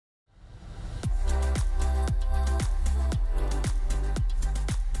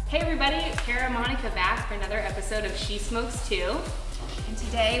Hey everybody, Kara and Monica back for another episode of She Smokes Too. And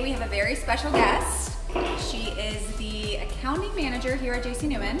today we have a very special guest. She is the accounting manager here at JC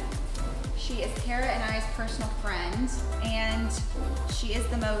Newman. She is Kara and I's personal friend, and she is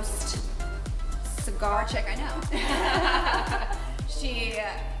the most cigar chick I know. She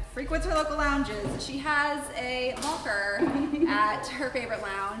frequents her local lounges. She has a locker at her favorite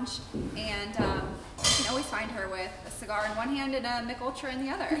lounge, and you can always find her with a cigar in one hand and a Mick Ultra in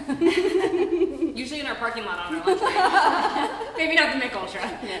the other. Usually in our parking lot on our lunch break. Maybe not the Mick Ultra.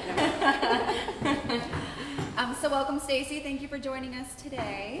 So welcome, Stacy. Thank you for joining us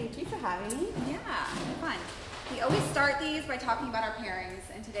today. Thank you for having me. Yeah, fun. We always start these by talking about our pairings,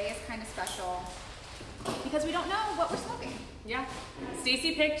 and today is kind of special because we don't know what we're smoking. Yeah. Stacy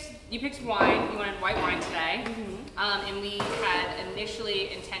you picked wine. You wanted white wine today. And we had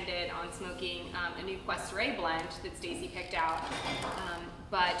initially intended on smoking a new Questere blend that Stacy picked out.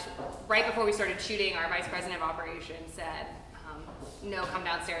 But right before we started shooting, our vice president of operations said, no, come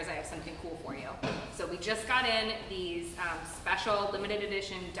downstairs, I have something cool for you. So we just got in these special limited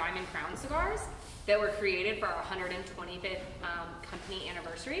edition Diamond Crown cigars that were created for our 125th company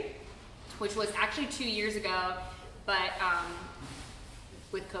anniversary, which was actually 2 years ago, but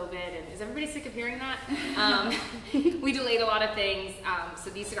with COVID, and is everybody sick of hearing that? We delayed a lot of things, so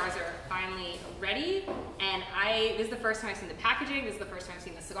these cigars are finally ready, and this is the first time I've seen the packaging, this is the first time I've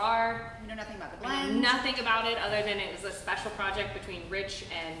seen the cigar. We know nothing about the I know blend. nothing about it other than it was a special project between Rich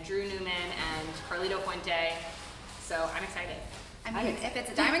and Drew Newman and Carlito Fuente, so I'm excited. I mean, if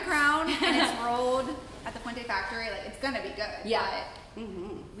it's a Diamond Crown and it's rolled at the Fuente factory, like, it's gonna be good. Yeah. But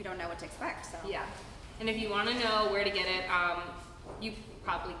we don't know what to expect, so. Yeah. And if you want to know where to get it, you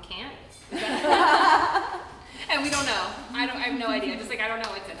probably can't. And we don't know. I have no idea. Just like I don't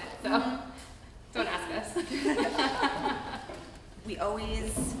know what's in it. So don't ask us. We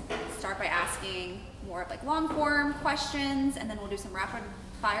always start by asking more of like long form questions, and then we'll do some rapid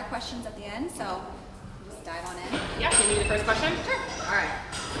fire questions at the end. So just dive on in. Yeah, can you do the first question? Sure. All right.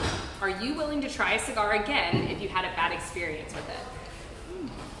 Are you willing to try a cigar again if you had a bad experience with it?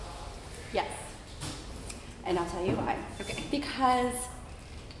 Yes. And I'll tell you why. Okay. Because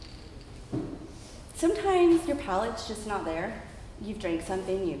sometimes your palate's just not there. You've drank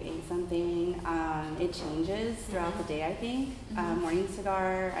something, you've ate something. It changes throughout the day, I think. Morning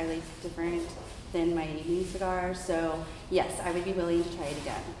cigar, I like different than my evening cigar. So yes, I would be willing to try it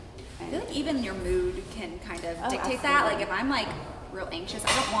again. I feel like even your mood can kind of dictate absolutely. that. Like if I'm like real anxious,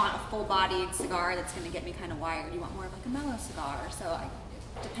 I don't want a full-bodied cigar that's going to get me kind of wired. You want more of like a mellow cigar. So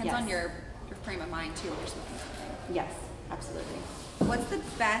it depends on your frame of mind too when you're smoking something. Yes, absolutely. What's the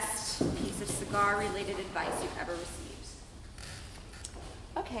best piece of cigar-related advice you've ever received?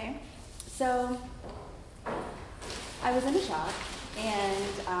 Okay, so I was in a shop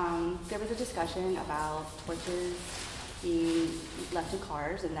and there was a discussion about torches being left in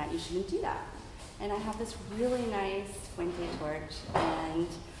cars and that you shouldn't do that. And I have this really nice Fuente torch, and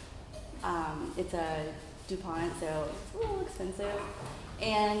it's a DuPont, so it's a little expensive.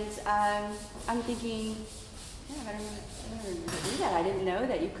 And I'm thinking, yeah, I don't remember to do that. I didn't know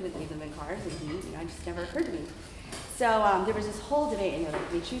that you couldn't leave them in cars and heat. It just never occurred to me. So there was this whole debate, and they're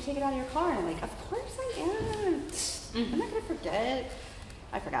like, make sure you take it out of your car. And I'm like, of course I am. I'm not going to forget.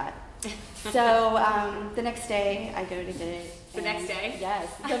 I forgot. So the next day, I go to get it. The next day?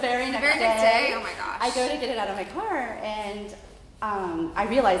 Yes, the very next Very next day? Oh my gosh. I go to get it out of my car, and I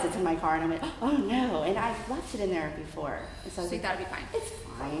realize it's in my our, and I'm like, oh no, and I've left it in there before. And so I was So like, that'd be fine. it's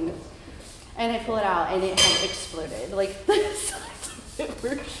fine. And I pull it out, and it had exploded. Like, the sides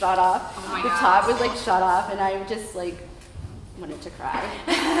were shot off. Oh my the gosh. top was like shot off, and I just like wanted to cry.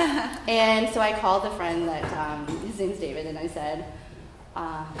 And so I called a friend that, his name's David, and I said,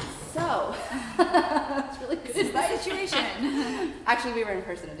 so, it's really good. This is the situation. Actually, we were in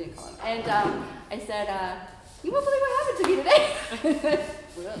person, I didn't call him. And I said, you won't believe what happened to me today.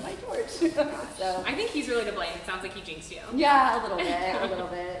 My torch. So, I think he's really to blame. It sounds like he jinxed you. yeah, a little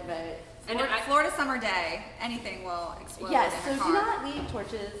bit, but. And Florida summer day, anything will explode Yes, in a so car. do not leave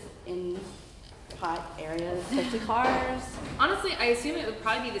torches in hot areas, especially cars. honestly, I assume it would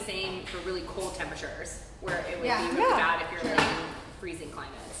probably be the same for really cold temperatures, where it would Yeah. be really Yeah. bad if you're like in freezing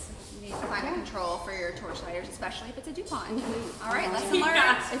climates. You need climate control for your torch lighters, especially if it's a DuPont. Mhm. All right, lesson Yeah.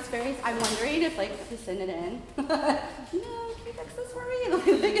 learned. It's very, I'm wondering if like to send it in. No, can you fix this for me?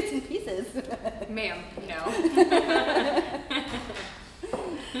 Like it's in pieces. Ma'am, no.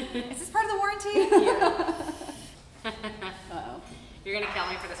 Is this part of the warranty? Yeah. Uh-oh. You're gonna kill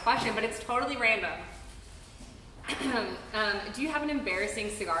me for this question, but it's totally random. Do you have an embarrassing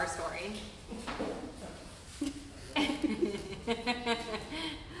cigar story?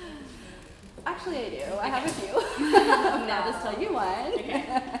 Actually, I do. I have a few. I'll just tell you one. Okay.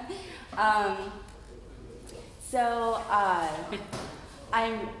 So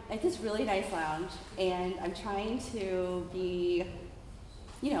I'm at this really nice lounge, and I'm trying to be,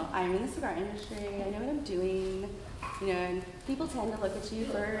 I'm in the cigar industry. I know what I'm doing. And people tend to look at you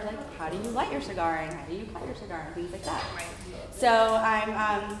for like, how do you light your cigar and how do you cut your cigar and things like that. Right. So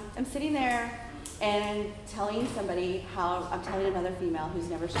I'm sitting there and telling somebody I'm telling another female who's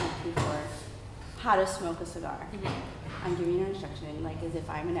never smoked before how to smoke a cigar. Mm-hmm. I'm giving her instruction like as if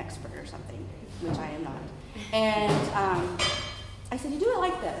I'm an expert or something, which I am not. And I said, you do it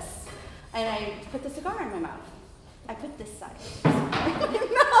like this. And I put the cigar in my mouth. I put this side in my mouth.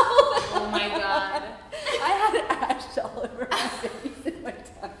 Oh my God. I had ash all over my face and my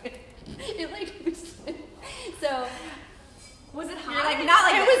tongue. It like, so. Was it hot? You're like, not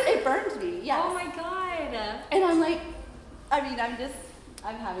like it burned me, yes. Oh my God. And I'm like, I'm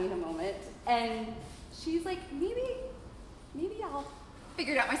having a moment. And she's like, maybe I'll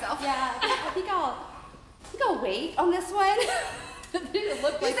figure it out myself. Yeah, I think I'll wait on this one. It didn't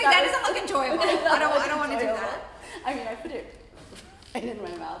look like that doesn't look enjoyable. I don't want to do that. I mean, I put it right in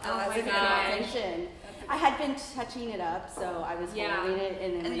my mouth. Oh my gosh. I had been touching it up, so I was holding it,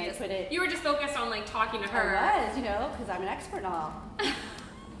 and then when I put it. You were just focused on like talking to her. I was, because I'm an expert and all.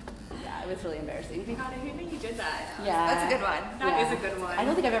 Yeah, it was really embarrassing. Oh my God, I didn't know you did that. Yeah. That's a good one. That is a good one. I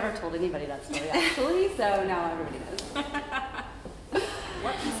don't think I've ever told anybody that story, actually, so now everybody knows.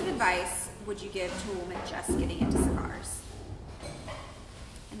 What piece of advice would you give to a woman just getting into cigars?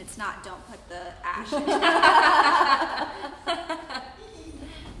 And it's not, don't put the ash in.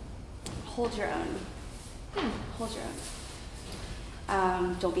 Hold your own. Hold your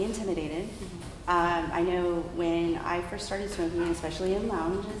own. Don't be intimidated. I know when I first started smoking, especially in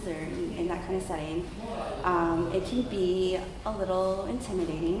lounges or in that kind of setting, it can be a little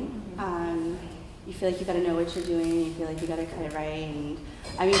intimidating. You feel like you got to know what you're doing. You feel like you got to cut it right. And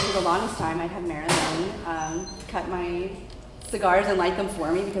I mean, for the longest time, I'd have Marilyn cut my cigars and light them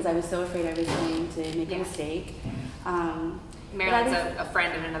for me because I was so afraid I was going to make a mistake. Marilyn's a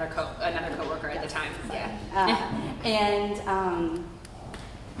friend and another coworker at the time. Yeah. And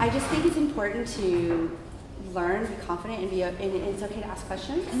I just think it's important to learn, be confident, and it's okay to ask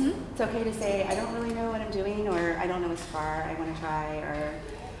questions. Mm-hmm. It's okay to say, I don't really know what I'm doing, or I don't know a cigar I want to try, or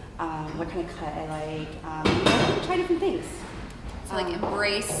what kind of cut I like. Try different things. So like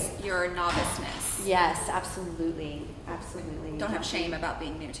embrace your noviceness. Yes, absolutely. Absolutely. Don't have shame about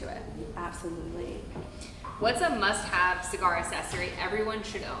being new to it. Absolutely. What's a must-have cigar accessory everyone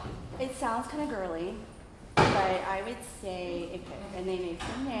should own? It sounds kind of girly, but I would say a pick, and they make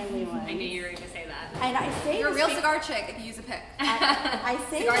some manly ones. I knew you were going to say that. And I say you're a real cigar chick if you use a pick. I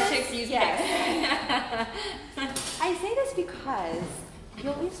say cigar this, chicks use picks. I say this because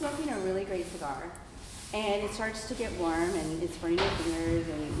you'll be smoking a really great cigar, and it starts to get warm, and it's burning your fingers,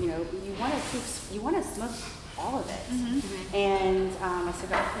 and you want to smoke all of it. Mm-hmm. And a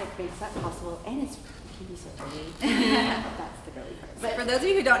cigar pick makes that possible, and it can be so pretty. That's the girly part. But for those of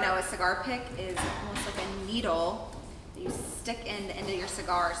you who don't know, a cigar pick is almost like a needle that you stick in the end of your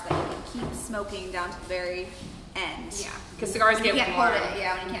cigar so that you can keep smoking down to the very end. Yeah, because cigars get warm. Hold it.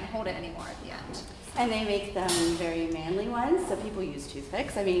 Yeah, when you can't hold it anymore at the end. And they make them very manly ones, so people use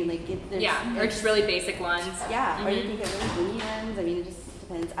toothpicks. I mean, like or just really basic ones. Yeah, mm-hmm. Or you can get really blingy ones. I mean, it just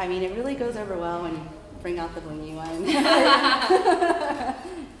depends. I mean, it really goes over well when you bring out the blingy one.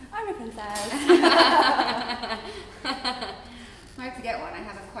 I'm a princess. I have to get one. I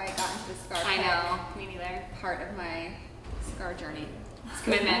haven't quite gotten to the cigar. I know, me neither. Part of my cigar journey. It's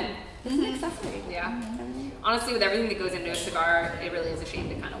commitment. It's an accessory. Yeah. Mm-hmm. Honestly, with everything that goes into a cigar, it really is a shame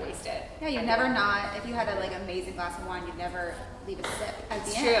to kind of waste it. Yeah, you'd never not, if you had an amazing glass of wine, you'd never leave a sip at the end.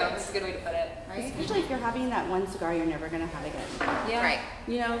 It's true. That's a good way to put it. Right? Especially if you're having that one cigar you're never going to have again. Yeah. Right.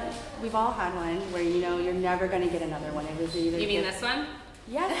 We've all had one where, you're never going to get another one. It was either. You mean this one?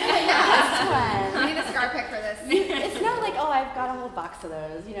 Yes, this one. I need a cigar pick for this. It's not like, I've got a whole box of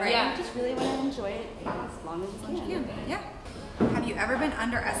those. Right. You just really want to enjoy it as long as you can. Yeah. Have you ever been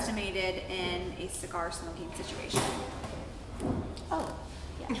underestimated in a cigar smoking situation? Oh,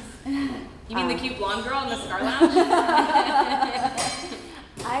 yes. You mean the cute blonde girl in the cigar lounge?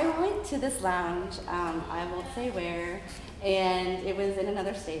 I went to this lounge, I won't say where, and it was in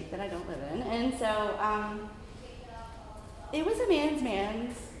another state that I don't live in. And so it was a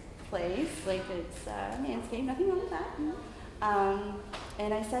man's place, like it's manscaped, nothing wrong with that.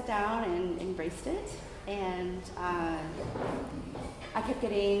 And I sat down and embraced it. And I kept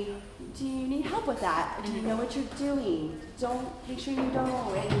getting, do you need help with that? Do you know what you're doing? Make sure you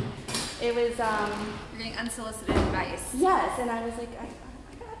don't. And it was... You're getting unsolicited advice. Yes, and I was like, I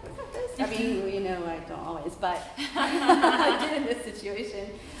got this. I mean, you know, I don't always, but I did in this situation.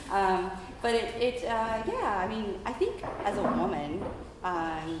 But yeah, I mean, I think as a woman,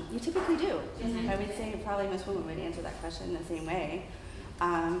 you typically do. I would say probably most women would answer that question the same way.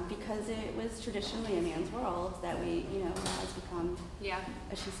 Because it was traditionally a man's world that we, you know, has become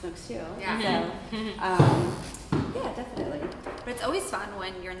a she smokes too. Yeah. So, yeah, definitely. But it's always fun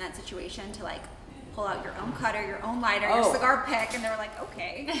when you're in that situation to like pull out your own cutter, your own lighter, your cigar pick, and they're like,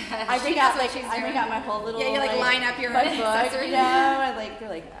 okay. I bring out my whole little you like line up your my book, accessories. you know, and like they're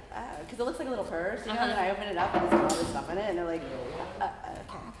like, because it looks like a little purse, you know, and I open it up and there's all this stuff in it, and they're like,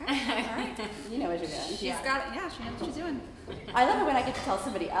 Okay. All right. you know what you're doing. She knows what she's doing. I love it when I get to tell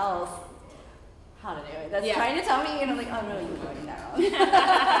somebody else how to do it. That's trying to tell me, and I'm like, oh no, you're doing that wrong.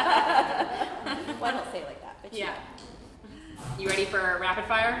 Well, I don't say it like that, but yeah. You ready for rapid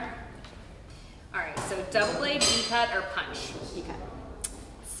fire? All right, so double blade, V-cut, or punch? V-cut.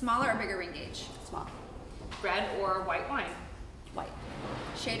 Smaller or bigger ring gauge? Small. Red or white wine? White.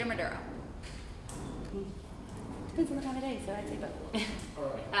 Shade or Maduro? Depends on the time of day, so I'd say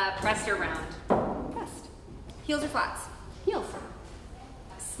both. Pressed or round? Pressed. Heels or flats? Heels.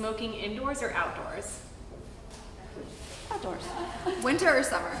 Smoking indoors or outdoors? Outdoors. Winter or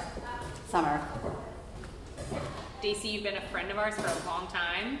summer? Summer. Stacy, you've been a friend of ours for a long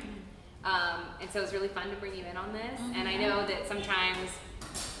time, and so it's really fun to bring you in on this. And I know that sometimes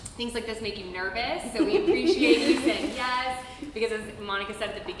things like this make you nervous, so we appreciate you saying yes, because as Monica said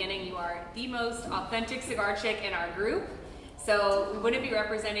at the beginning, you are the most authentic cigar chick in our group. So we wouldn't be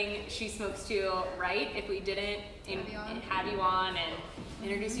representing She Smokes Too right if we didn't have you on and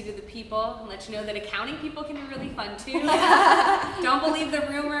introduce you to the people and let you know that accounting people can be really fun too. Don't believe the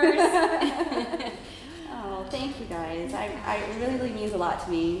rumors. Oh, thank you guys. It really means a lot to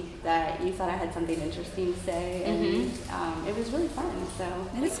me that you thought I had something interesting to say, and it was really fun. So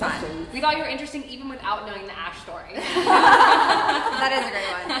it is fun. We thought you were interesting even without knowing the Ash story. That is a great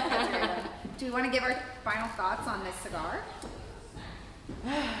one. That's a great one. Do we want to give our final thoughts on this cigar?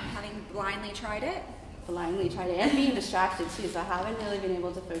 Having blindly tried it? Blindly tried it, and being distracted too, so I haven't really been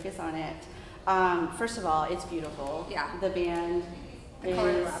able to focus on it. First of all, it's beautiful. Yeah. The band The color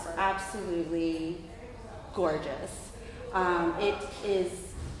of the is wrapper. absolutely gorgeous. It is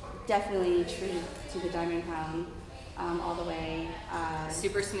definitely true to the Diamond Crown all the way.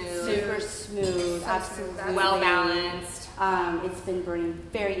 Super smooth. Super smooth, absolutely. Well balanced. It's been burning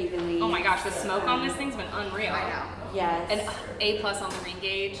very evenly. Oh my gosh, the smoke on this thing's been unreal. I know. Yes. An A+ on the ring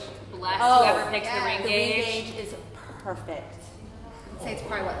gauge. Bless whoever picked the ring The gauge. ring gauge is perfect. I'd say it's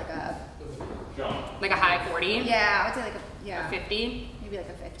probably what, Like a high 40? yeah, I would say like A 50? maybe like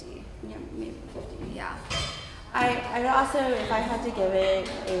a 50. Yeah, maybe 50. Yeah. I would also, if I had to give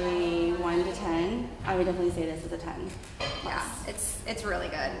it a 1 to 10, I would definitely say this is a 10. Yeah, it's really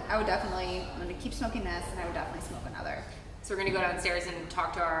good. I'm gonna keep smoking this, and I would definitely smoke another. So we're going to go downstairs and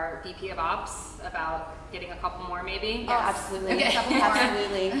talk to our VP of Ops about getting a couple more maybe? Oh, absolutely. Okay.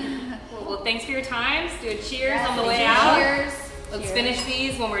 Absolutely. Well, thanks for your time. Let's do a cheers Yes, on the way cheers. out. Cheers. Let's Cheers. finish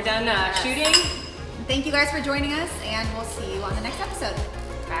these when we're done shooting. Thank you guys for joining us, and we'll see you on the next episode.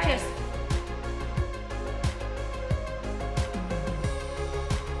 Bye. Cheers.